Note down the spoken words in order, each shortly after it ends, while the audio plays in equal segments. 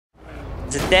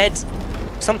There's a dead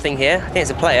something here. I think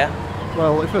it's a player.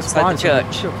 Well, if it's Inside the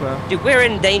church. Player. Dude, we're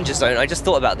in danger zone. I just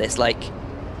thought about this. Like,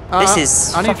 this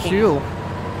is I need fuel.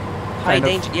 High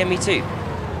danger. Yeah, me too.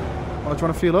 Oh, do you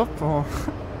want to fuel up? Or?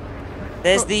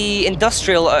 There's the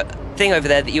industrial thing over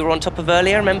there that you were on top of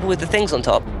earlier. Remember, with the things on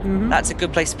top? Mm-hmm. That's a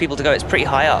good place for people to go. It's pretty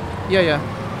high up. Yeah, yeah.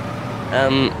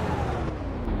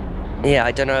 Yeah,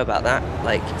 I don't know about that.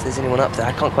 Like, if there's anyone up there,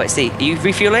 I can't quite see. Are you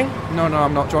refueling? No,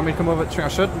 I'm not. Do you want me to come over? I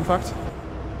should, in fact.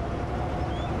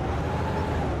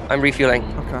 I'm refueling.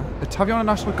 Okay. The Taviana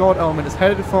National Guard element is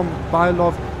headed from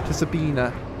Bylov to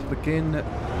Sabina to begin.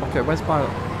 Okay, where's Bylov?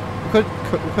 We could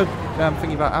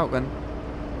thingy that out then.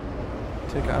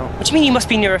 Take it out. What do you mean you must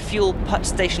be near a fuel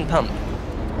station pump?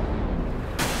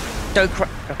 Don't cry.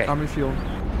 Okay. I'm refueling.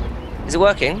 Is it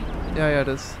working? Yeah, it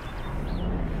is.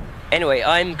 Anyway,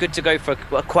 I'm good to go for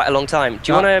quite a long time.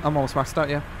 Do you want to? I'm almost maxed out,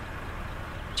 yeah.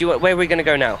 Do you want? Where are we going to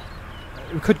go now?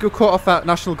 We could go cut off that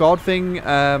National Guard thing.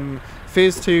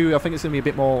 Phase 2, I think it's going to be a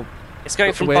bit more. It's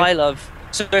going from Bylov.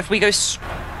 So if we go.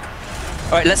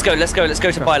 All right, let's go. Let's go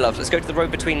to Bylov. Let's go to the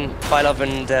road between Bylov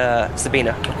and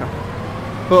Sabina. Okay.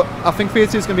 But I think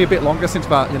Phase 2 is going to be a bit longer since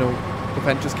that,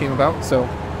 event just came about. So,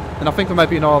 and I think there might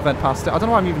be another event past it. I don't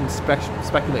know why I'm even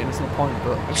speculating. It's no point,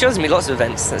 but I'm sure there's going to be lots of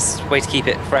events. That's a way to keep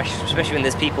it fresh, especially when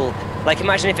there's people. Like,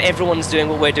 imagine if everyone's doing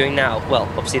what we're doing now. Well,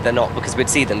 obviously they're not because we'd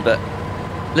see them, but.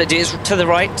 Look, it's to the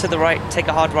right, take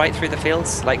a hard right through the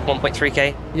fields, like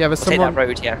 1.3k. Yeah, there's someone. Take that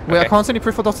road, yeah. Wait, okay. I can't see any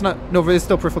peripheral dots in that. No, there is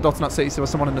still peripheral dots in that city, so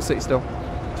there's someone in the city still.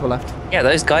 To the left. Yeah,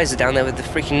 those guys are down there with the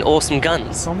freaking awesome guns.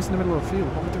 It's almost in the middle of the field.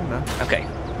 What are we doing there? Okay,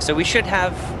 so we should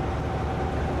have.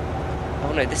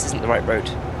 Oh no, this isn't the right road.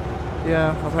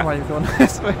 Yeah, I don't know why you're going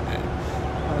this way.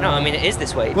 No, I mean it is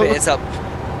this way, well, but it's up.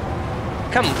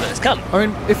 Come, let's come. I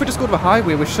mean, if we just go to the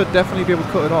highway, we should definitely be able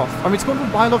to cut it off. I mean, it's going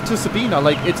from Bylov to Sabina.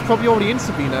 Like, it's probably already in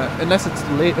Sabina, unless it's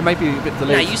delayed. It might be a bit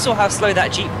delayed. Now, you saw how slow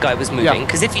that Jeep guy was moving,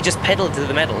 because if he just pedaled to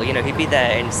the metal, he'd be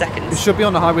there in seconds. It should be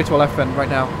on the highway to our left then, right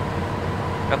now.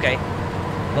 Okay.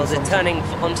 Well, the turning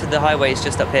onto the highway is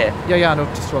just up here. Yeah, I know,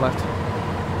 just to our left.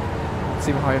 It's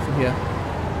even higher from here.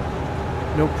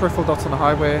 No peripheral dots on the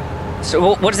highway.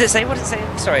 So, what does it say? What does it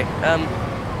say? Sorry.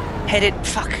 Headed.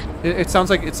 Fuck. It sounds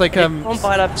like it's like from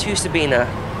Bylov to Sabina.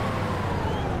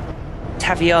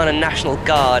 Taviana National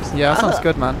Guard. Yeah, that sounds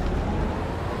good, man.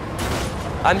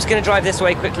 I'm just gonna drive this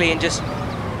way quickly and just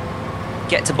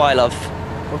get to Bylov.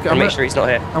 Okay, and make sure he's not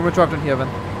here. I'm gonna drive down here then.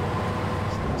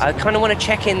 I kind of want to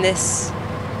check in this.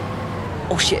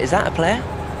 Oh shit! Is that a player?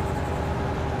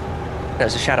 That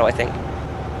was a shadow, I think.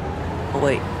 Oh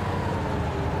wait.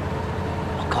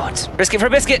 Oh god! Risk it for a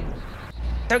biscuit.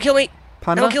 Don't kill me.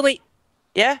 Panda? No one kill me.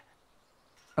 Yeah.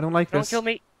 I don't like this. No one kill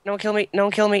me. No one kill me. No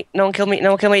one kill me. No one kill me. No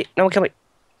one kill me. No one kill me.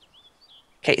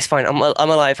 Okay, it's fine. I'm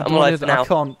alive. I'm alive now. I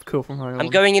can't kill from here. I'm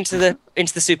going into the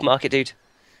supermarket, dude.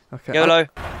 Okay. YOLO.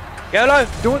 YOLO.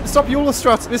 Don't stop YOLO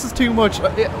strats. This is too much.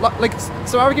 Like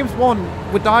Survivor GameZ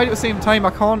 1, we died at the same time.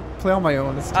 I can't play on my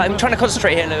own. I'm trying to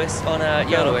concentrate here, Lewis, on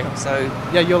YOLOing. So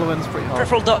yeah, YOLOing's pretty hard.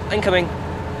 Peripheral dot incoming.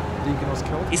 Deacon was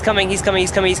killed. He's coming.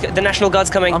 The National Guard's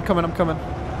coming. I'm coming.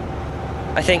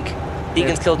 I think.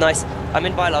 Deacon's killed, nice. I'm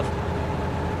in Bylov.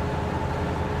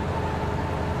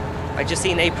 I just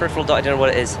seen a peripheral dot, I don't know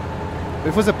what it is. If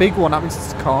it was a big one, that means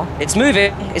it's a car. It's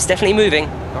moving, it's definitely moving.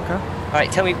 Okay.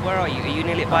 Alright, tell me, where are you? Are you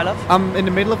nearly at Bylov? I'm in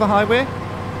the middle of the highway,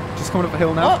 just coming up the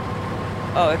hill now. What?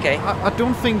 Oh, okay. I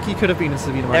don't think he could have been in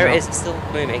Sabina right now. There it is, it's still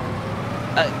moving.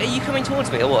 Are you coming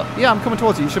towards me or what? Yeah, I'm coming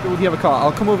towards you. You should be with the other car.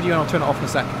 I'll come over to you and I'll turn it off in a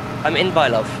sec. I'm in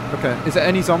Bylov. Okay. Is there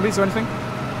any zombies or anything?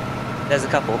 There's a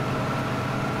couple.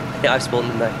 I think I've spawned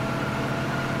them though.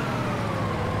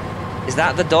 Is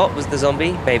that the dot? Was the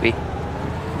zombie? Maybe.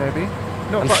 Maybe.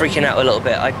 No, I'm freaking out a little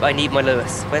bit. I need my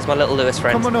Lewis. Where's my little Lewis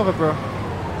friend? Come on over, bro.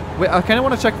 Wait, I kind of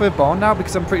want to check for the barn now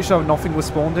because I'm pretty sure nothing was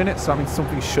spawned in it, so I mean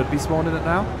something should be spawned in it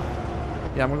now.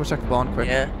 Yeah, I'm gonna go check the barn quick.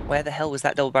 Yeah. Where the hell was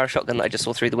that double barrel shotgun that I just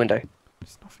saw through the window?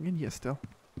 There's nothing in here still.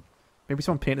 Maybe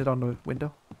someone painted on the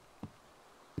window.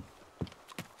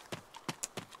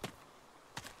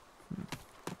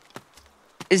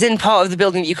 Is in part of the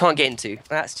building that you can't get into.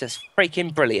 That's just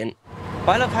freaking brilliant.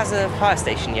 Bylov has a fire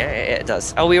station, yeah? It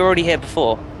does. Oh, we were already here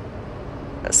before.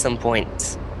 At some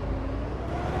point.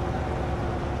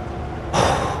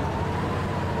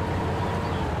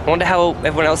 I wonder how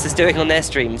everyone else is doing on their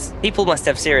streams. People must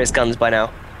have serious guns by now.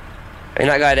 I mean,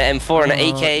 that guy had an M4 and an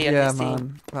AK. Yeah,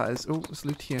 man. That is... Oh, there's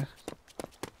loot here.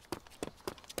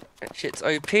 That shit's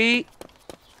OP.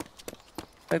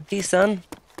 OP, son.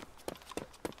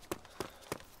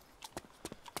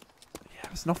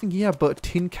 There's nothing here but a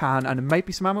tin can and it might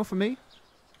be some ammo for me.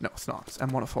 No, it's not. It's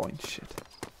M1 Shit.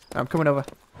 I'm coming over.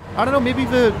 I don't know, maybe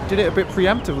they did it a bit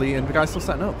preemptively and the guy's still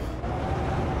setting up.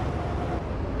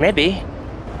 Maybe.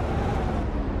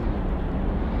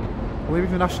 Or maybe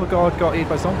the National Guard got ate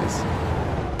by zombies.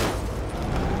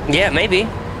 Yeah, maybe.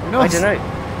 Who knows? I don't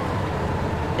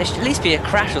know. There should at least be a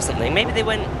crash or something. Maybe they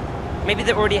went. Maybe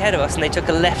they're already ahead of us and they took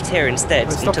a left here instead.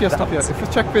 Wait, stop here, stop here. If we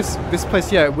check this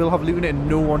place, yeah, we'll have looted it and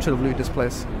no one should have looted this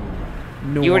place.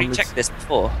 No You one already checked this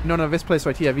before. No, this place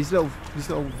right here. These little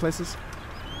places.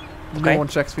 Okay. No one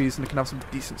checks these and they can have some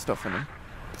decent stuff in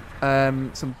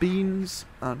them. Some beans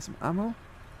and some ammo.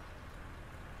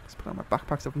 Let's put on my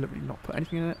backpacks. I've literally not put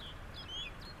anything in it.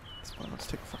 Let's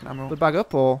take the fucking ammo. The bag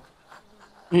up or?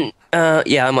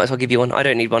 Yeah, I might as well give you one. I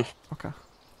don't need one. Okay.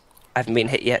 I haven't been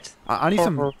hit yet. I need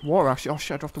some water actually. Oh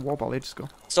shit, I dropped the water bottle ages ago.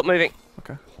 Stop moving.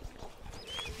 Okay.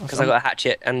 Because I got a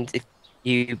hatchet and if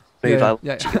you move, I'll...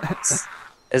 Yeah.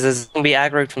 There's a zombie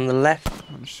aggro from the left.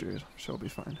 I'm sure it'll be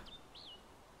fine.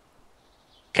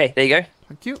 Okay, there you go.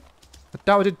 Thank you. I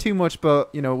doubt I did too much, but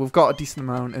you know we've got a decent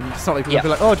amount, and it's not like we're gonna be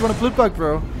like, oh, do you want a blood bag,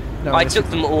 bro? No, I took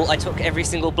them all. I took every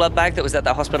single blood bag that was at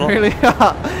that hospital. Really?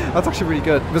 That's actually really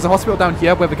good. There's a hospital down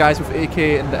here where the guys with AK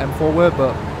and the M4 were,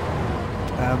 but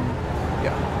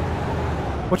yeah.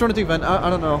 What do you want to do, then? I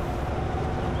don't know.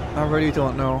 I really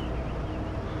don't know.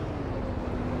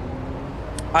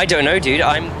 I don't know, dude.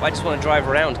 I just want to drive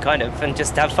around, kind of, and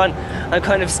just have fun. I'm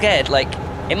kind of scared. Like,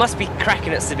 it must be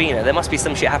cracking at Sabina. There must be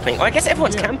some shit happening. Well, I guess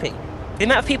everyone's camping. The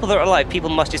amount of people that are alive, people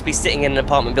must just be sitting in an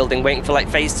apartment building waiting for like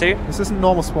phase 2. This isn't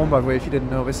normal spawn, by the way, if you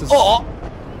didn't know. This is. Oh!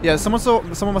 Yeah, someone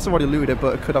must have already looted it,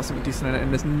 but it could have something decent in it,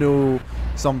 and there's no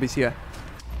zombies here.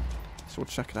 So we'll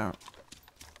check it out.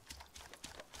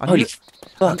 Holy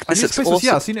fuck! This looks awesome.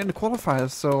 Yeah, I've seen it in the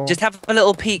qualifiers. So just have a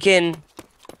little peek in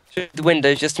through the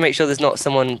windows just to make sure there's not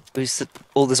someone who's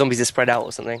all the zombies are spread out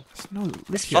or something.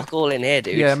 There's fuck all in here,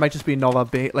 dude. Yeah, it might just be another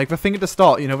bait. Like the thing at the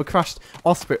start, you know, we crashed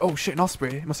Osprey. Oh shit, an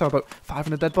Osprey! It must have about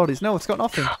 500 dead bodies. No, it's got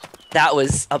nothing. That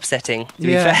was upsetting. To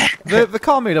be fair. the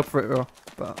car made up for it though.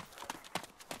 But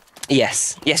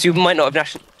yes, you might not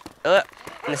have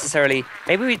necessarily.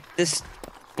 Maybe we this.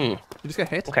 You just get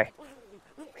hit. Okay.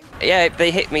 Yeah, they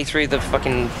hit me through the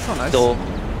fucking door.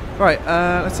 Right.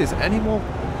 Let's see. Is there any more?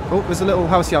 Oh, there's a little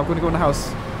house here. I'm going to go in the house.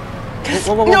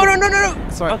 Whoa. No.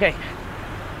 Sorry. Okay.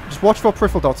 Just watch for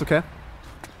peripheral dots, okay?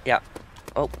 Yeah.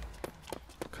 Oh.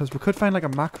 Because we could find like a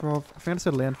Makarov. I think I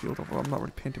said landfield, although I'm not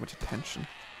really paying too much attention.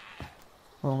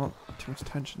 Well, not too much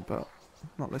attention, but I'm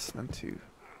not listening too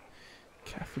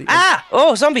carefully. Ah!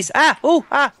 Oh, zombies! Ah! Oh!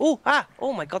 Ah! Oh! Ah!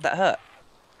 Oh my god, that hurt.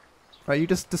 Right, you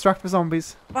just distract the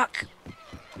zombies. Fuck!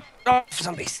 Oh,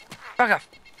 zombies! Fuck off!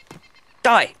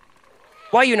 Die!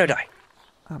 Why you no die?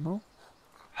 Ammo.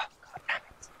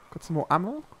 Got some more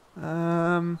ammo.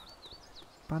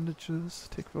 Bandages.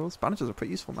 Take those. Bandages are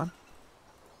pretty useful, man.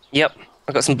 Yep.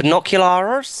 I got some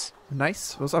binoculars.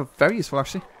 Nice. Those are very useful,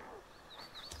 actually.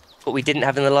 What we didn't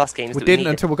have in the last games. We didn't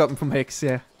until we got them from Hicks,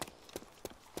 yeah.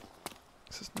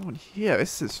 There's no one here.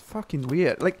 This is fucking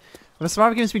weird. Like, when the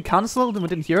Survivor game's been cancelled and we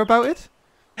didn't hear about it.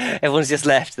 Everyone's just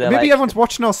left. Maybe like, everyone's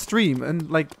watching our stream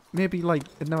and like maybe like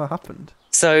it never happened.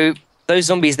 So those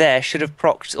zombies there should have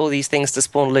procced all these things to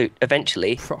spawn loot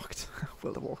eventually. Procced.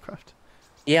 World of Warcraft.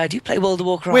 Yeah, I do play World of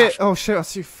Warcraft. Wait, oh shit, I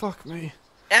see. Fuck me.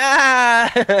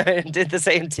 Ah! Did the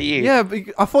same to you. Yeah, but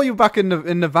I thought you were back in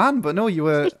the van, but no, you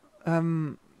were.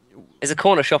 There's a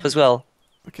corner shop as well.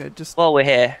 Okay, just while we're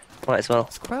here, might as well.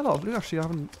 It's quite a lot of loot actually. I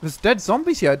haven't. There's dead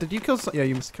zombies here. Did you kill? Yeah,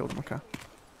 you must have killed them. Okay.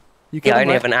 You yeah, I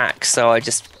only have an axe, so I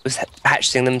just was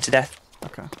hatching them to death.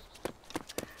 Okay.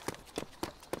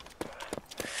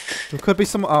 There could be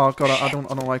some. Oh god, I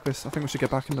don't like this. I think we should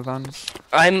get back in the vans.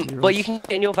 Well, you can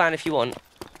get in your van if you want.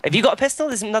 Have you got a pistol?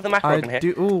 There's another Makarov in here. I do.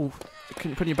 Ooh,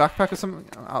 can you put in your backpack or something?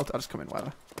 I'll just come in,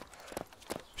 whatever.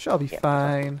 Sure, I'll be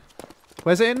fine.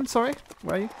 Where's it in? Sorry,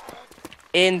 where are you?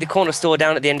 In the corner store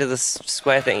down at the end of the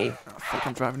square thingy. Oh, fuck,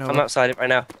 I'm driving over. I'm outside it right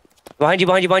now. Behind you.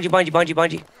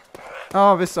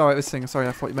 Oh, this thing. Sorry,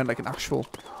 I thought you meant like an actual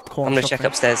corner. I'm gonna check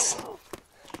upstairs.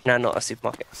 No, not a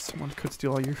supermarket. Someone could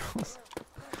steal our euros.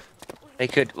 They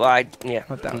could. Well, yeah.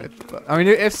 I doubt it. But, I mean,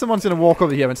 if someone's gonna walk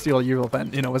over here and steal a euro,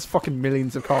 then you know, there's fucking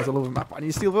millions of cars all over the map. Why don't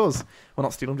you steal those? Well,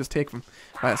 not steal them, just take them.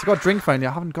 Right, so I got a drink finally.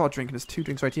 I haven't got a drink, and there's 2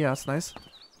 drinks right here. That's nice.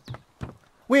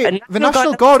 Wait, the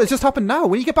National Guard has just happened now.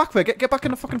 When you get back there, get back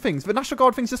in the fucking things. The National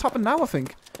Guard things just happened now, I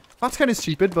think. That's kind of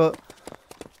stupid, but.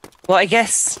 Well, I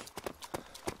guess.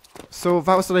 So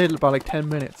that was delayed by like 10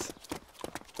 minutes.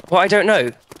 Well, I don't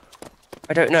know.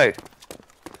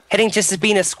 Heading to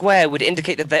Sabina Square would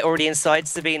indicate that they're already inside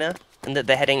Sabina, and that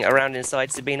they're heading around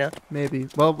inside Sabina. Maybe.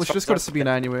 Well, we should just go to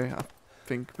Sabina anyway, I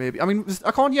think, maybe. I mean,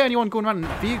 I can't hear anyone going around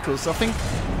in vehicles, so I think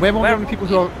we're one of the people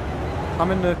who are...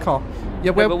 I'm in the car.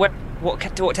 Yeah, where? What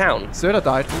town? Zerda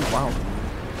died. Oh,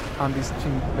 wow. And his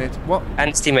teammate. What?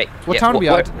 And his teammate. What town are we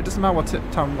at? It doesn't matter what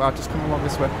town we are. Just come along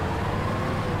this way.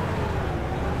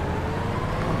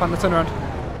 Panda, turn around.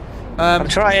 I'm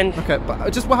trying. Okay,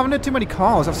 but we haven't had too many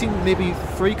cars. I've seen maybe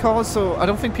 3 cars, so I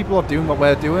don't think people are doing what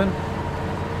we're doing.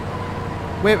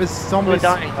 Wait, there's zombies.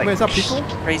 Dying, like, wait, is that people?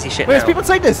 Crazy shit. Wait, there's people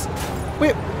inside this.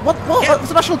 Wait, what? Yeah.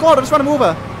 There's a National Guard. I just ran him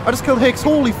over. I just killed Hicks.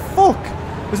 Holy fuck!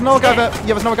 There's another guy there. Yeah,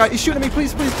 there's another guy. He's shooting at me.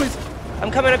 Please. I'm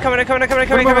coming. Coming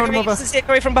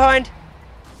from behind.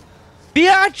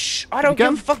 Biatch! I don't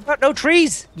give a fuck about no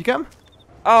trees. You get him?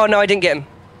 Oh no, I didn't get him.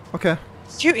 Okay.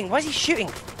 Shooting. Why is he shooting?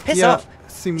 Piss off.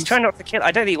 He's trying not to kill. I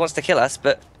don't think he wants to kill us,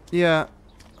 but. Yeah.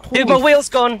 Dude, my wheel's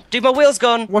gone.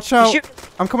 Watch out.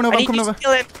 I'm coming over. I'm coming over.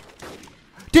 Kill him.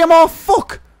 Damn! Oh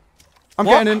fuck! I'm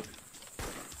getting in.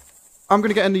 I'm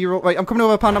gonna get in the Euro. Wait, I'm coming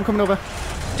over, Panda. I'm coming over.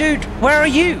 Dude, where are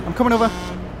you? I'm coming over.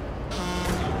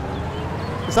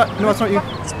 Is that? No, it's not you.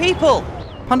 It's people.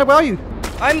 Panda, where are you?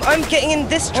 I'm getting in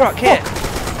this truck here.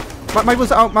 My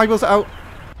wheels are out.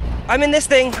 I'm in this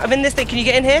thing. Can you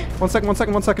get in here? One second.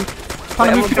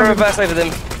 Panda, move to reverse over them.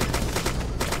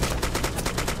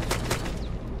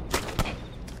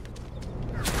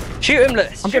 Shoot him,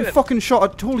 Lewis. I'm getting fucking shot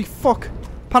at. Holy fuck.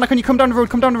 Panda, can you come down the road?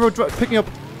 Pick me up.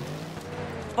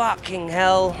 Fucking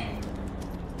hell.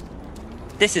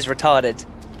 This is retarded.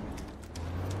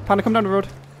 Panda, come down the road.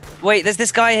 Wait, there's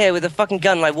this guy here with a fucking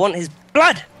gun and I want his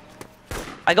blood.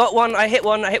 I got one. I hit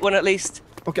one at least.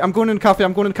 Okay, I'm going in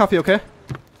the cafe, okay?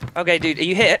 Okay, dude, are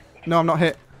you hit? No, I'm not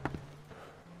hit.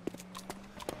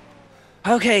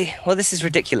 Okay, well, this is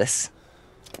ridiculous.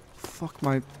 Fuck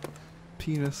my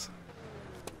penis.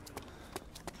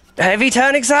 Heavy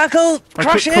turning circle!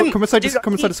 Crush him! Come inside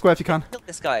the square if you can. Kill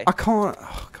this guy. I can't.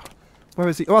 Oh, God. Where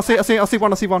is he? Oh, I see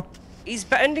one. He's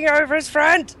bending over his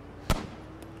friend.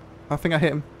 I think I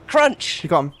hit him. Crunch! You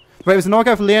got him. Right, there's another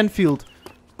guy for Lane Field.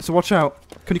 So watch out.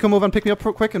 Can you come over and pick me up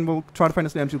real quick and we'll try to find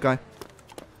this Lane Field guy.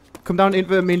 Come down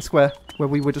into the main square where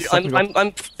we were just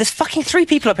there's fucking 3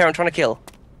 people up here I'm trying to kill.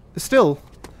 Still?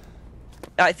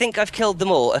 I think I've killed them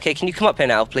all. Okay, can you come up here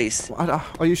now, please?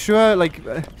 Are you sure? Like,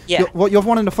 yeah. You're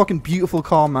one in a fucking beautiful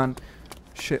car, man.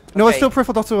 Shit. No, it's still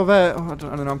peripheral dots over there. Oh, I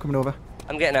don't know, I'm coming over.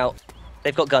 I'm getting out.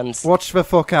 They've got guns. Watch the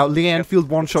fuck out. Lee Enfield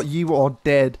one shot, you are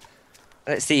dead.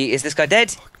 Let's see, is this guy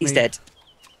dead? He's dead.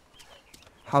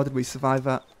 How did we survive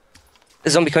that? A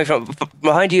zombie coming from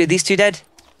behind you. Are these 2 dead?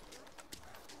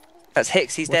 That's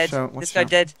Hicks, he's dead. This guy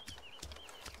dead.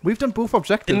 We've done both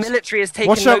objectives. The military has taken.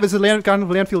 Watch out, there's a guy for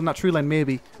Leanfield in that true lane,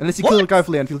 maybe. Unless you kill a guy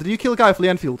for Leanfield. Did you kill a guy for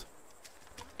Leanfield?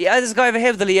 Yeah, there's a guy over here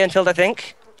with the Lee Enfield, I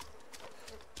think.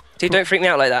 Dude, don't freak me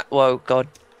out like that. Whoa, God.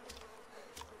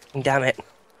 Damn it.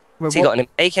 So he got an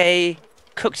AK,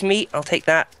 cooked meat, I'll take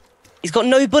that. He's got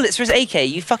no bullets for his AK,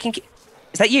 you fucking...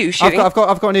 Is that you shooting? I've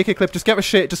got an AK clip, just get a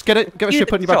shit, get a shit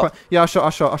put in your backpack. Yeah, I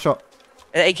shot.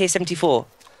 An AK-74.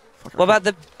 What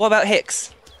about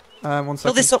Hicks? 1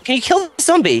 second. Can you kill this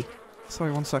zombie?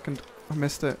 Sorry, 1 second. I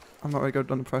missed it. I'm not very good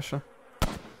under pressure.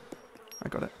 I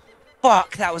got it.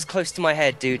 Fuck, that was close to my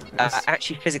head, dude.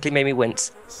 Actually physically made me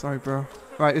wince. Sorry, bro.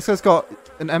 Right, this guy's got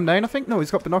an M9, I think? No,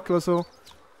 he's got binoculars or...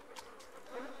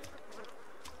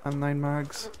 M9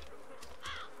 mags.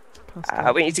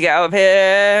 We need to get out of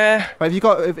here. Right,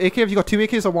 have you got 2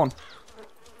 AKs or 1?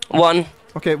 1.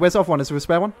 Okay, where's the other one? Is there a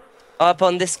spare one? Up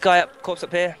on this guy corpse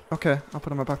up here. Okay, I'll put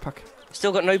it in my backpack.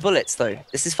 Still got no bullets though.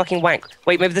 This is fucking wank.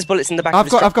 Wait, maybe there's bullets in the back of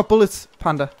this truck. I've got bullets,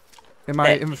 Panda. In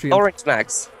my inventory. Orange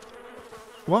mags.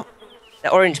 What?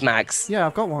 They're orange mags. Yeah,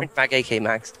 I've got one. Orange mag AK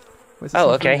mags.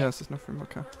 Oh, okay. Yes, there's nothing.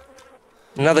 Okay.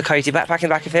 Another coyote backpack in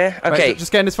the back of here. Okay. Right,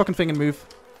 just get in this fucking thing and move.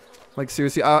 Like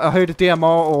seriously, I heard a DMR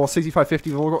or CZ550.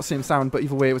 They've all got the same sound, but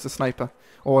either way, it was a sniper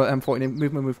or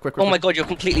M40. Move quick. Oh my God, you're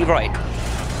completely right.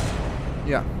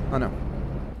 Yeah, I know.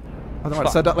 I don't know why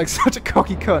I said that like such a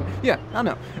cocky cunt. Yeah, I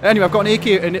know. Anyway, I've got an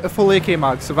AK, a full AK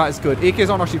mag, so that is good. AKs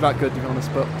aren't actually that good, to be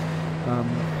honest, but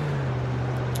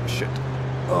shit.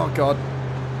 Oh God.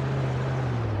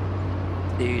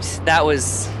 Dude, that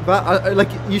was... That, like,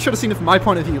 you should have seen it from my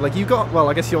point of view. Like, you got... Well,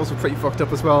 I guess yours were pretty fucked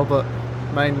up as well, but...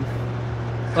 Mine...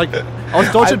 Like, I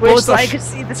was dodging bullets. I could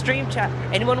see the stream chat.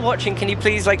 Anyone watching, can you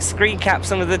please, like, screen cap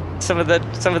some of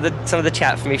the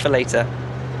chat for me for later?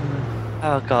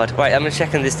 Oh God. Right, I'm gonna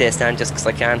check on this deer stand just because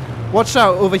I can. Watch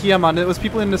out over here, man. There was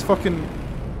people in this fucking...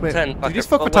 Wait, did you just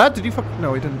fuck with Tad? Did you fuck...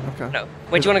 No, he didn't. Okay. No.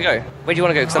 Where do you want to go? Where do you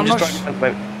want to go? Because I'm just driving at the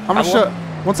moment. I'm not sure.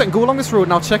 1 second, go along this road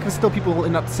and I'll check if there's still people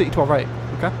in that city to our right.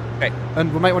 Okay? Okay.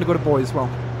 And we might want to go to boy as well.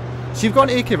 So you've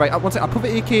got an AK, right? 1 second, I'll put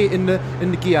the AK in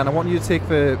the gear and I want you to take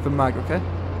the mag, okay?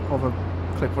 Or the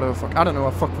clip, whatever the fuck. I don't know,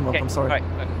 I fucked them up, I'm sorry. Right.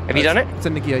 Have you done it? It's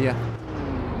in the gear, yeah.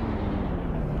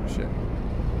 Shit.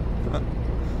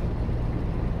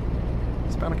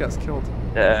 This better not get us killed.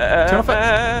 Turn off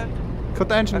it. Cut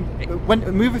the engine.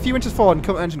 Okay. Move a few inches forward and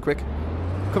cut the engine quick.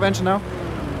 Cut the engine now.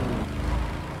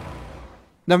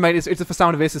 Never mind, it's the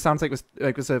sound of this. It sounds like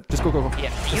it was a... Just go.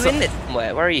 Yeah. Are you in this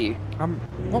somewhere? Where are you?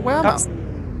 Where am I?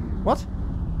 What?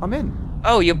 I'm in.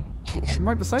 Oh, you're... I'm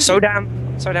right beside so you.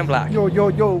 damn black. Yo.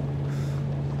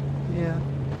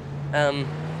 Yeah.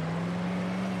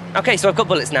 Okay, so I've got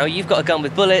bullets now. You've got a gun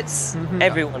with bullets.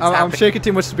 Everyone's happy. I'm shaking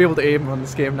too much to be able to aim on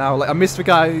this game now. Like, I missed the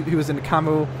guy who was in the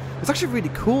camo. It's actually really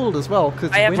cool as well.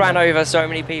 Cause I have ran over so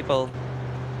many people.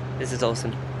 This is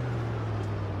awesome.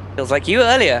 Feels like you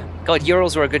earlier. God,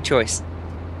 Urals were a good choice.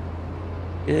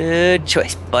 Good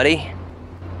choice, buddy.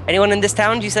 Anyone in this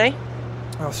town, do you say?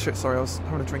 Oh shit, sorry, I was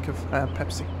having a drink of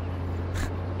Pepsi.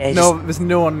 Yeah, no, there's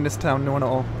no one in this town, no one at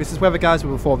all. This is where the guys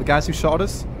were before, the guys who shot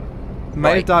us.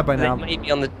 Might have died by now. They may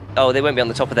be on the... Oh, they won't be on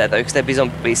the top of there, though, because they'd be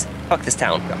zombies. Fuck this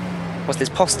town. What's this?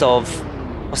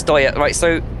 Postoya. Right,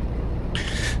 so...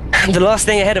 the last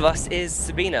thing ahead of us is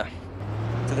Sabina.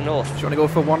 To the north. Do you want to go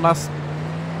for one last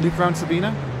loop around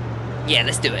Sabina? Yeah,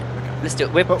 let's do it. Okay. Let's do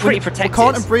it. We're pretty protected. We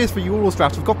can't embrace for Euro's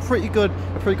draft. We've got a pretty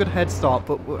good head start,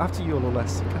 but we'll have to YOLO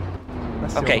less.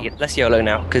 Okay. Let's YOLO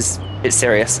now, because it's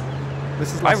serious.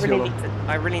 This is less YOLO.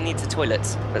 I really need to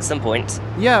toilet at some point.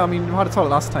 Yeah, I mean, we had a toilet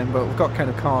last time, but we've got kind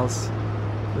of cars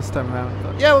this time around.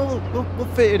 But yeah, we'll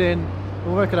fit it in.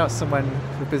 We'll work it out somewhere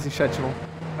with a busy schedule.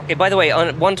 Okay, by the way,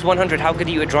 on 1 to 100, how good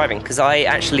are you at driving? Because I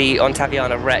actually, on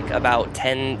Taviana, wreck about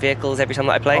 10 vehicles every time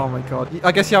that I play. Oh my god.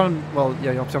 I guess you haven't, well,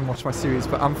 yeah, you haven't watched my series,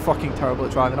 but I'm fucking terrible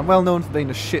at driving. I'm well known for being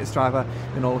the shittest driver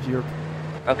in all of Europe.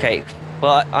 Okay,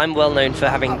 well, I'm well known for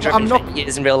having driven for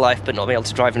years in real life, but not being able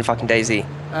to drive in fucking DayZ.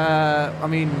 I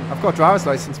mean, I've got a driver's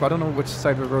license, but I don't know which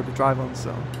side of the road to drive on,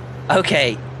 so...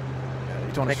 Okay. You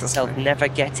don't want to trust me. Never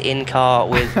get in car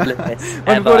with Lewis.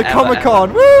 When we go to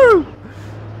Comic-Con, woo!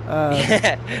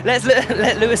 Yeah,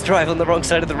 let Lewis drive on the wrong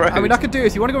side of the road. I mean, I could do it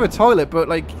if you want to go to the toilet, but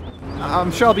like,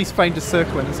 I'm sure I'll be fine just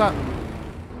circling. Is that?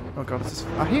 Oh god,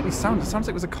 I hate these sounds. It sounds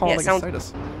like there's a car like beside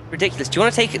us. Ridiculous. Do you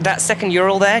want to take that second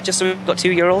Ural there, just so we've got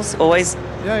 2 Urals always?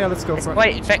 Yeah, let's go. It's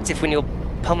quite effective when you're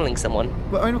pummeling someone.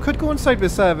 But I mean, we could go inside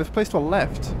this place to our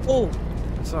left. Oh,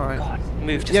 it's all right. God,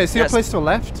 move. Yeah, see the place to our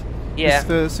left? Yeah. It's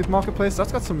the supermarket place.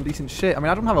 That's got some decent shit. I mean,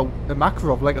 I don't have a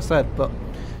Makarov, like I said, but.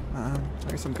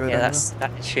 I guess I'm good. Yeah, that's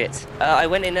shit. I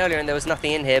went in earlier and there was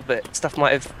nothing in here, but stuff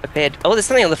might have appeared. Oh, there's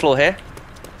something on the floor here.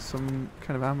 Some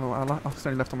kind of ammo. I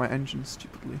accidentally left on my engine,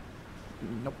 stupidly.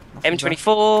 Nope.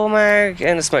 M24 mag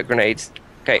and a smoke grenade.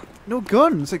 Okay. No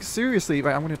guns. Like seriously,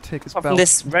 right? I'm gonna take this belt. From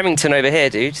this Remington over here,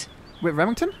 dude. Wait,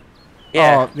 Remington?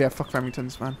 Yeah. Oh, yeah. Fuck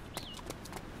Remingtons, man.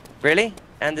 Really?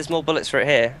 And there's more bullets for it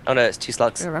here. Oh no, it's 2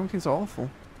 slugs. Yeah, Remingtons are awful.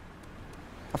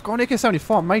 I've got an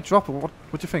AK-74. I might drop it. What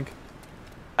do you think?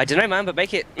 I don't know, man, but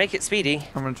make it speedy.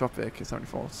 I'm gonna drop the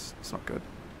AK-74. It's not good.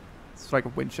 It's like a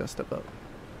Winchester, but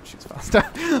shoots faster.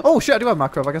 Oh shit! I do have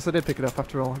Makarov. I guess I did pick it up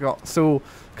after all. I got so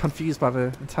confused by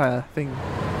the entire thing.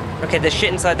 Okay, there's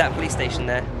shit inside that police station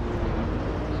there.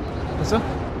 Is there?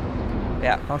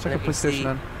 Yeah. I'll check the police station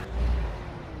then.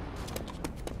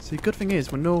 So the good thing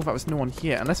is, we know that was no one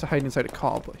here, unless we're hiding inside a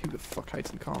car. But who the fuck hides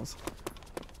in cars?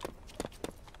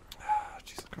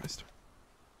 Jesus Christ.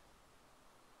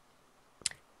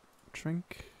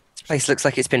 Drink. This place looks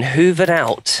like it's been hoovered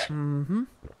out. Mm-hmm.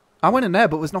 I went in there,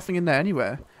 but there's nothing in there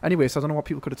anywhere. Anyway, so I don't know what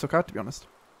people could have took out, to be honest.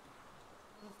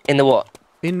 In the what?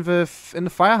 In the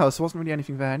firehouse, there wasn't really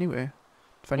anything there anyway.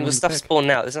 Well, stuff spawned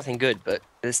out. There's nothing good, but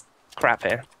there's crap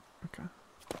here. Okay.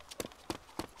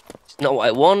 It's not what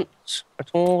I want at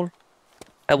all.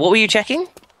 What were you checking?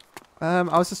 I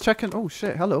was just checking. Oh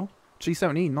shit! Hello,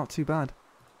 G17. Not too bad.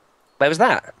 Where was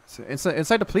that? So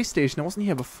inside the police station. It wasn't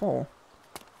here before.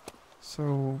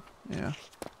 So, yeah.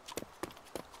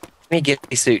 Give me a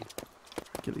ghillie suit.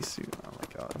 Ghillie suit, oh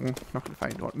my god. I'm not gonna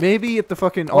find one. Maybe at the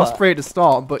fucking Osprey to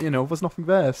start, but you know, there's nothing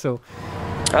there, so.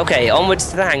 Okay, onwards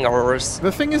to the hangars.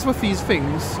 The thing is with these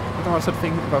things, I know I said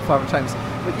thing about 500 times,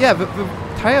 but yeah, the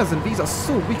tires in these are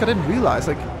so weak, I didn't realise.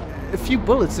 Like, a few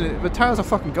bullets and the tires are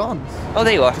fucking gone. Oh,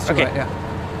 there you are. Just okay. Right,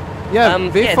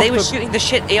 yeah. They were shooting the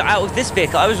shit out of this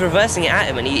vehicle. I was reversing it at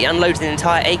him and he unloaded an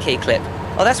entire AK clip.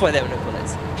 Oh, that's why there were no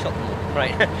bullets. Shot them all.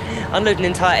 Right. Unload an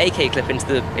entire AK clip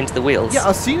into the wheels. Yeah,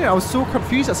 I've seen it. I was so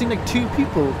confused. I've seen like 2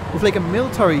 people with like a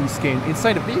military skin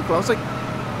inside a vehicle. I was like,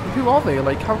 who are they?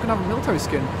 Like, how can I have a military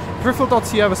skin? Peripheral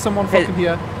dots here. There's someone fucking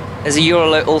here. There's a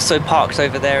Ural also parked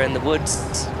over there in the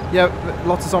woods. Yeah,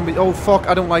 lots of zombies. Oh fuck!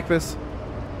 I don't like this.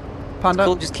 Panda.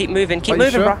 Cool, just keep moving. Keep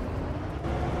moving, bro.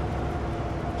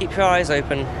 Keep your eyes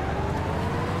open.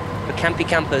 For campy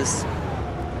campers.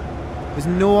 There's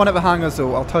no one at the hangars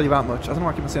though, I'll tell you that much. I don't know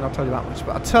why I keep saying I'll tell you that much,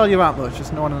 but I'll tell you that much.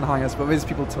 There's no one in the hangars, but there is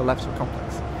people to the left of the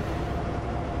complex.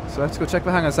 So let's go check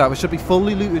the hangars out. We should be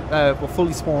fully looted, well,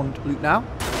 fully spawned loot now.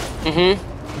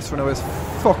 Let's run over this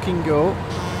fucking go.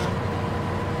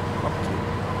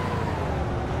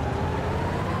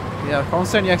 Yeah, I can't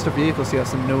see any extra vehicles here,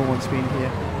 so no one's been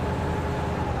here.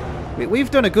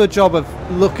 We've done a good job of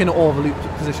looking at all the loot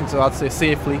positions, so I'd say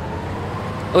safely.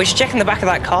 Oh, we should check in the back of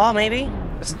that car, maybe?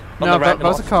 No, that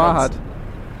was a car I had.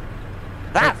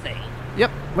 That thing?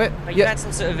 Yep. Wait. You had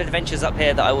some sort of adventures up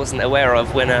here that I wasn't aware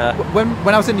of when I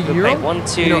was in the Ural. 1,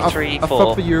 2, 3, 4. I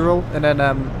fucked the Ural, and then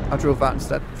I drove that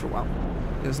instead for a while.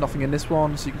 There's nothing in this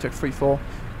one, so you can check 3, 4.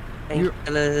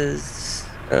 Painkillers.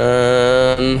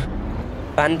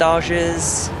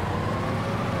 Bandages.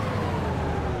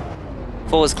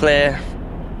 4's clear.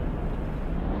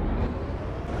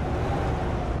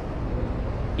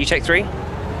 You check 3?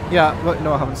 Yeah,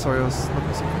 no I haven't, sorry, I was looking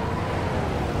at something.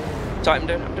 Sorry, I'm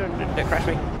doing, don't crash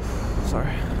me.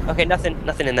 Sorry. Okay, nothing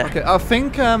in there. Okay, I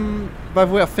think, by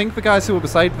the way, I think the guys who were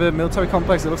beside the military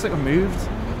complex, it looks like they moved.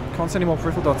 Can't see any more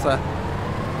peripheral dots there.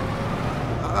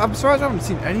 I'm sorry I haven't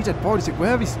seen any dead bodies, like,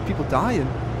 where are these people dying?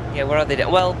 Yeah, where are they?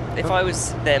 Well, if I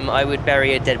was them, I would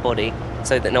bury a dead body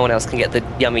so that no one else can get the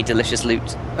yummy, delicious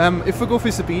loot. If we go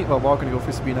through Sabine, well, we're going to go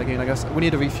through Sabine again, I guess. We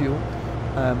need a refuel,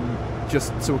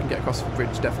 just so we can get across the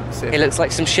bridge, definitely safe. It looks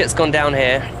like some shit's gone down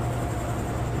here.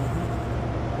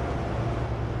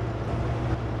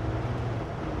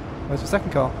 Where's the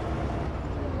second car?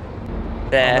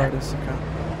 There. Oh, there it is, okay.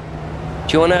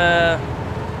 Do you want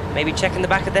to maybe check in the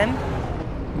back of them?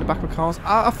 In the back of the cars?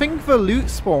 I think the loot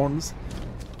spawns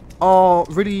are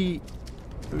really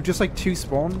just like 2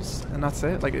 spawns, and that's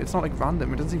it. Like, it's not like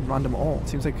random. It doesn't seem random at all. It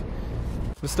seems like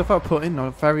the stuff I put in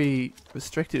are very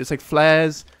restricted. It's like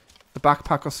flares, the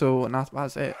backpack or so, and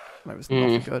that's it. Like, it's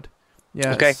nothing good.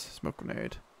 Yeah, okay. Smoke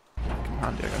grenade.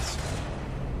 Handy, I guess.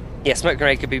 Yeah, smoke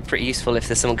grenade could be pretty useful if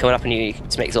there's someone coming up on you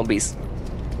to make zombies.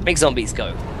 Make zombies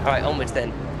go. Alright, onwards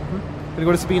then. Gonna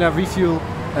go to Sabina, refuel,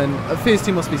 and phase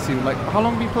 2 must be soon. Like, how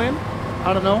long have we been playing?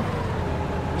 I don't know.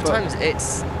 What time is it?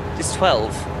 It's 12.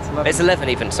 It's 11. It's 11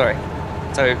 even, sorry.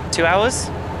 So, 2 hours?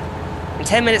 In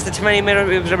 10 minutes to 20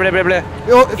 minutes, blah, blah, blah, blah.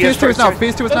 Oh, phase 2 is now,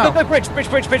 phase 2 is now. No, bridge,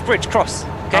 cross.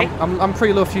 Okay? I'm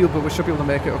pretty low fuel, but we should be able to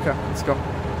make it. Okay, let's go.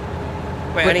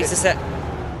 Wait, I need to set...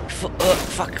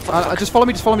 fuck. Just follow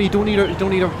me, You don't need a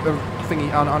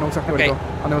thingy. I know exactly where to go.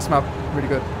 I know this map really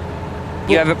good.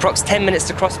 You have approx 10 minutes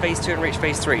to cross phase 2 and reach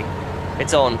phase 3.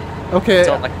 It's on. Okay. It's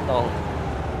on like a song.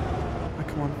 Oh,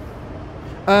 come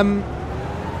on.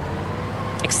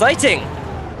 Exciting!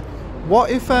 What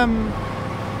if,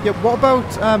 yeah, what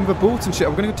about, the boats and shit? Are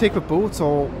we gonna go take the boats,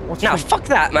 or what's No, fuck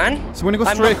that, man! So we're gonna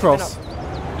go straight across?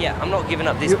 Yeah, I'm not giving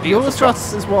up this beautiful YOLO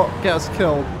strats is what gets us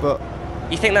killed, but...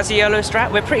 You think that's a YOLO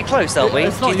strat? We're pretty close, aren't we? Do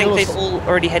you think they've all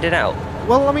already headed out?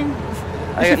 Well, I mean...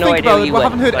 I got no idea where you went, I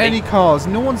haven't heard buddy. any cars.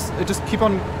 No one's... Just keep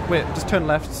on... Wait, just turn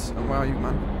left. Where are you,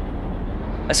 man?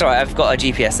 That's alright, I've got a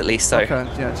GPS at least, so... Okay,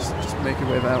 yeah, just make your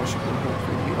way there. We should go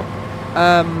hopefully up.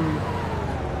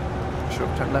 Should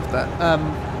have turned left there.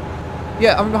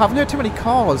 Yeah, I mean, I haven't heard too many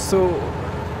cars, so...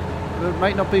 There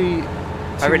might not be...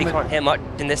 I really can't hear much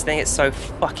in this thing, it's so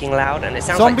fucking loud, and it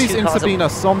sounds Zombies like 2 in cars Sabina,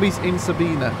 zombies in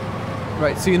Sabina.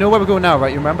 Right, so you know where we're going now,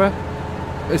 right? You remember?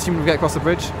 Assuming we get across the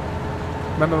bridge.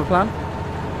 Remember the plan?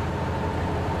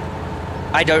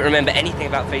 I don't remember anything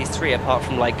about phase 3 apart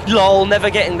from like, LOL, never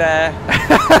getting there.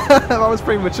 That was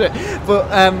pretty much it. But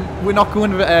we're not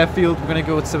going to the airfield. We're going to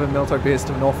go to the military base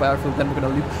to the north airfield. Then we're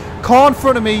going to loop. Car in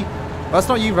front of me. That's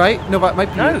not you, right? No, that might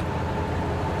be No. you.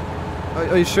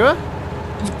 Are you sure?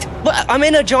 Well, I'm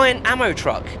in a giant ammo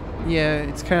truck. Yeah,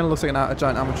 it kind of looks like a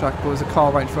giant ammo truck, but there's a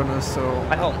car right in front of us, so...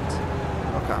 I honked.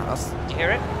 Okay, that's... Did you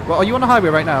hear it? Well, are you on the highway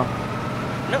right now?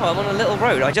 No, I'm on a little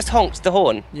road. I just honked the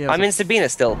horn. Yeah, I'm in Sabina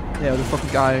still. Yeah, the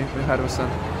fucking guy ahead of us then.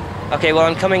 Okay, well,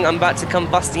 I'm about to come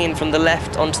busting in from the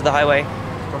left onto the highway.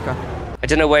 Okay. I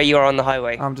don't know where you are on the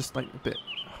highway. I'm just like a bit...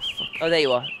 Oh, there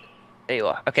you are. There you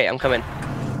are. Okay, I'm coming.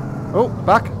 Oh,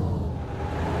 back.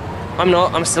 I'm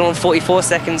not. I'm still on 44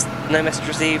 seconds. No message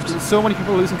received. There's so many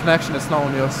people losing connection, it's not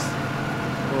only us.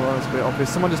 Oh, that's a bit obvious.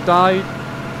 Someone just died.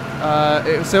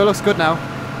 So it looks good now.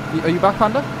 Are you back,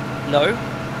 Panda? No.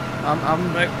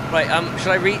 I'm... Right,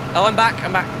 should I Oh, I'm back. I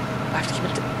have to keep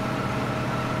it...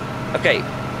 Okay.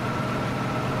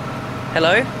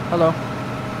 Hello? Hello.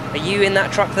 Are you in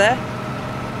that truck there?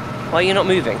 Why are you not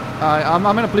moving?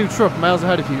 I'm in a blue truck miles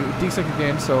ahead of you. D6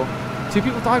 again, so... 2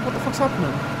 people died, what the fuck's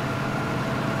happening?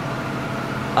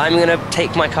 I'm gonna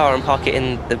take my car and park it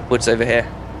in the woods over here.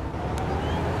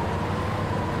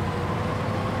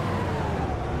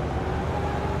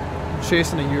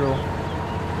 chasing a Euro.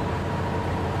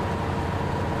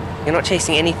 You're not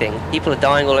chasing anything. People are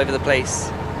dying all over the place.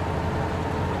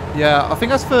 Yeah, I think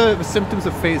that's for the symptoms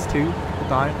of phase 2. People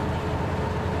dying.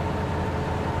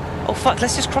 Oh fuck,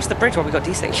 let's just cross the bridge while we got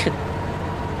desync.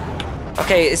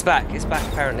 Okay, it's back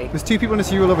apparently. There's 2 people in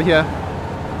this Euro over here.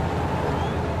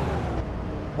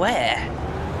 Where?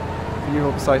 The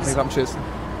Euro beside me that I'm chasing.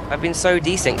 I've been so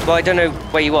desynced. Well, I don't know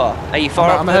where you are. Are you far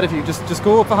up? I'm ahead of you. Just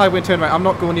go up the highway and turn right. I'm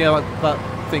not going near that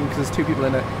thing because there's 2 people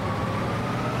in it.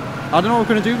 I don't know what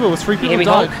we're going to do, though. There's 3 people who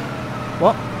died.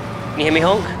 What? Can you hear me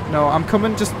honk? No, I'm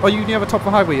coming. Are you near the top of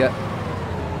the highway yet?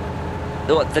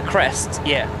 The crest?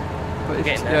 Yeah. But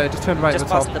yeah, just turn right just at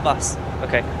the top. Just past the bus.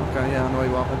 Okay. Okay, yeah, I know where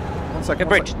you are. 1 second.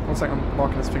 Bridge. 1 second, I'm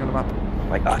marking this thing on the map. Oh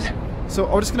my god. So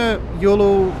I'm just going to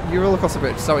YOLO across the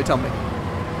bridge. Is that what you tell me?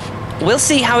 We'll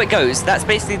see how it goes. That's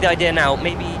basically the idea now.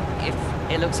 Maybe if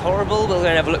it looks horrible, we'll go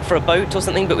and have a look for a boat or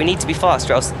something, but we need to be fast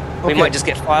or else we might just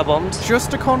get firebombed.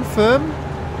 Just to confirm.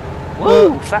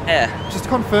 Whoa, flat air. Just to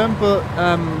confirm, but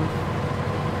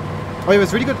oh yeah,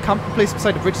 there's a really good camping place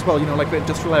beside the bridge as well, you know, like the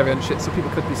industrial area and shit, so people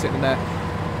could be sitting in there.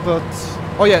 But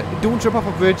oh yeah, don't jump off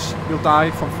a bridge, you'll die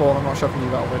from fall. I'm not sure if you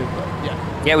knew that already, but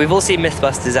yeah. Yeah, we've all seen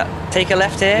Mythbusters. Take a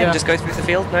left here and just go through the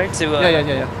field, no? To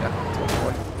yeah.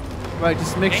 Right,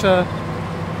 just make sure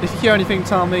if you hear anything,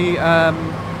 tell me.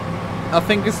 I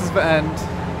think this is the end.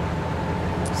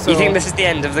 So, you think this is the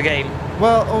end of the game?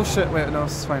 Well, oh shit, wait, no,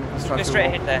 it's fine. Let's try go straight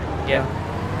ahead there. Yeah.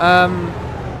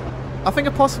 I think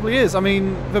it possibly is. I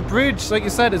mean, the bridge, like you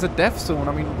said, is a death zone.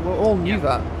 I mean, we all knew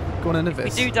that going into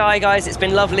this. We do die, guys. It's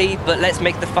been lovely, but let's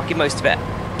make the fucking most of it.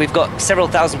 We've got several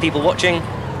thousand people watching.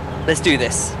 Let's do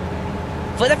this.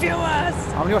 For the viewers!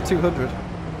 I only got 200.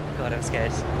 God, I'm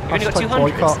scared. You've only got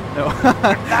 200? No.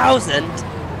 1,000?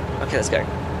 Okay, let's go.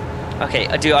 Okay,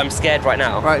 I'm scared right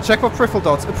now. Right, check for peripheral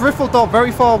dots. A peripheral dot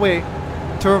very far away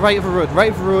to the right of the road. Right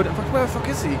of the road. Where the fuck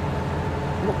is he?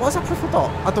 What's that peripheral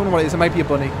dot? I don't know what it is. It might be a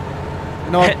bunny.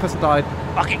 No, the person died.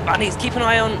 Fucking bunnies. Keep an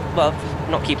eye on... Well,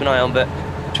 not keep an eye on, but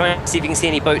try and see if you can see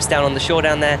any boats down on the shore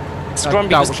down there.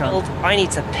 Scrumby was killed. I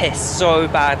need to piss so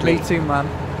badly. Me too, man.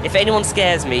 If anyone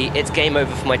scares me, it's game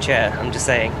over for my chair. I'm just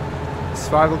saying.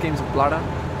 Survival games of bladder.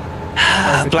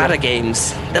 Bladder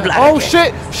games. The bladder Oh, game.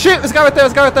 shit! Shit! There's a guy right there.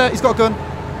 There's a guy right there. He's got a gun.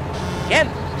 Yeah.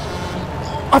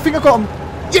 I think I got him.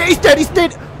 Yeah, he's dead. He's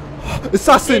dead.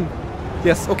 Assassin.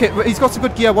 Yes. Okay. He's got some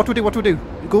good gear. What do we do? What do we do?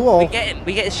 Go all. We get him.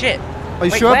 We get his shit. Are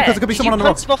you sure? Where? Because there could be someone on the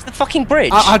rocks. Off the fucking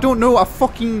bridge. I don't know. I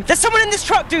fucking. There's someone in this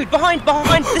truck, dude. Behind.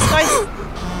 This guy.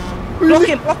 Block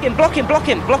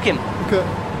him. Okay.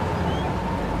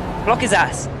 Block his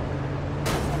ass.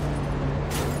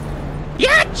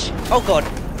 Yatch! Oh god.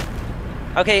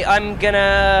 Okay, I'm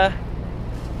gonna...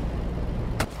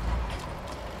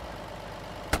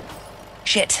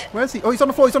 Shit. Where is he? Oh, he's on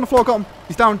the floor. Got him.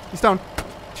 He's down.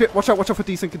 Shit, watch out for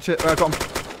desync and shit. I got him.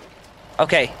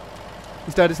 Okay.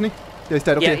 He's dead, isn't he? Yeah, he's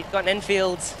dead. Okay. Yeah, he's got an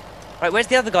Enfield. Right, where's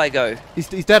the other guy go? He's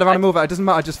dead. I ran him over. It doesn't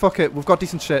matter. Just fuck it. We've got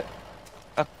decent shit.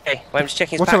 Okay, well, I'm just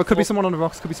checking his watch back. out. It could be someone on the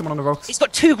rocks. He's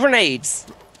got 2 grenades.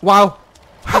 Wow.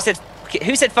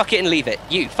 Who said fuck it and leave it?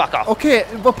 You, fuck off. Okay,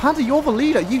 well, Panda, you're the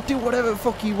leader. You do whatever the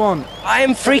fuck you want. I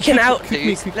am freaking out, dude.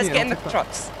 Me, Let's get in the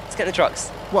trucks.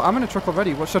 What? I'm in a truck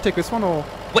already. What, should I take this one or?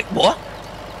 Wait, what?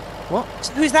 What?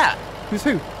 Who's that? Who's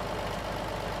who?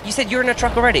 You said you're in a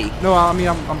truck already. No, I mean,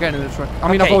 I'm getting in a truck.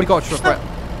 I mean, I've already got a truck, right?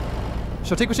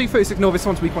 Should I take machine 36? No, this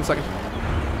one's weak. 1 second.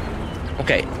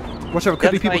 Okay. Watch out,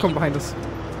 could be people coming behind us.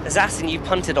 Assassin, you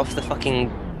punted off the fucking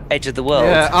edge of the world.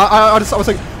 Yeah, I was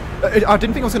like, I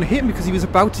didn't think I was going to hit him because he was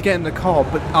about to get in the car,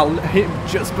 but I'll hit him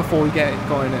just before he got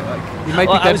in it. Like, he might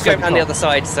be dead. I was going around the other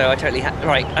side, so I totally had.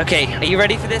 Right, okay, are you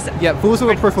ready for this? Yeah, those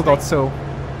are peripheral dots, so.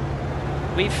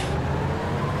 We've.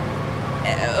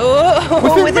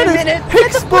 Within a minute!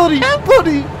 Hicks, buddy!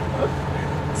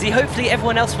 See, hopefully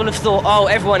everyone else will have thought, oh,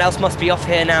 everyone else must be off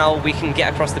here now, we can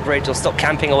get across the bridge or stop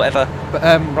camping or whatever. But,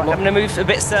 right, I'm going to move a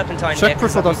bit serpentine check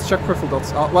peripheral dots, check peripheral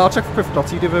dots. Well, I'll check for peripheral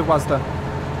dots, you do the WASDA.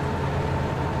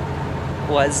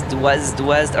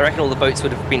 I reckon all the boats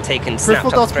would have been taken.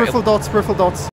 Peripheral dots.